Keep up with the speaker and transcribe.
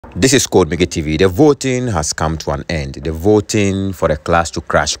This is Code Mega TV. The voting has come to an end. The voting for the class to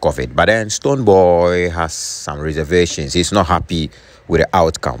crash COVID. But then Stonebwoy has some reservations. He's not happy with the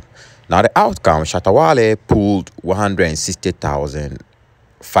outcome. Now the outcome, SHATTA WALE pulled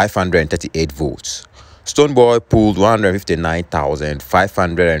 160,538 votes. Stonebwoy pulled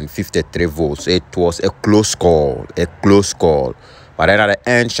 159,553 votes. It was a close call. But then at the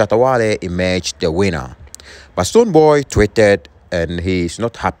end, SHATTA WALE emerged the winner. But Stonebwoy tweeted, and he is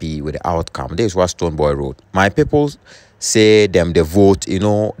not happy with the outcome. This is what Stonebwoy wrote. My people say them they vote,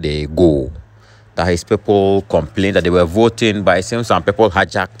 they go. That his people complained that they were voting, but it seems some people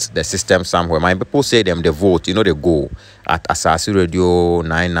hijacked the system somewhere. My people say them they vote, they go at Asaase Radio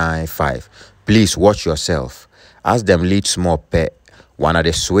 995. Please watch yourself. As them lead small pet, one of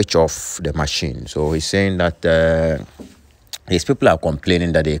the switch off the machine. So he's saying that his people are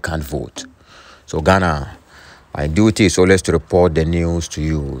complaining that they can't vote. So Ghana, my duty is always to report the news to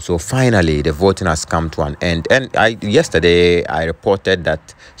you. So finally, the voting has come to an end. And yesterday, I reported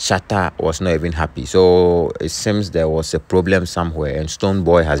that SHATTA was not even happy. So it seems there was a problem somewhere. And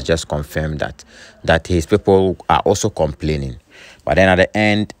Stonebwoy has just confirmed that his people are also complaining. But then at the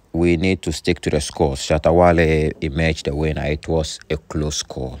end, we need to stick to the scores. SHATTA WALE emerged the winner. It was a close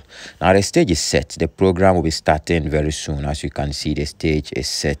call. Now the stage is set. The program will be starting very soon. As you can see, the stage is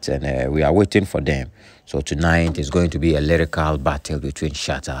set, and we are waiting for them. So tonight is going to be a lyrical battle between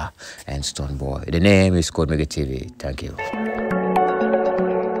SHATTA and Stonebwoy. The name is Code Mega TV. Thank you.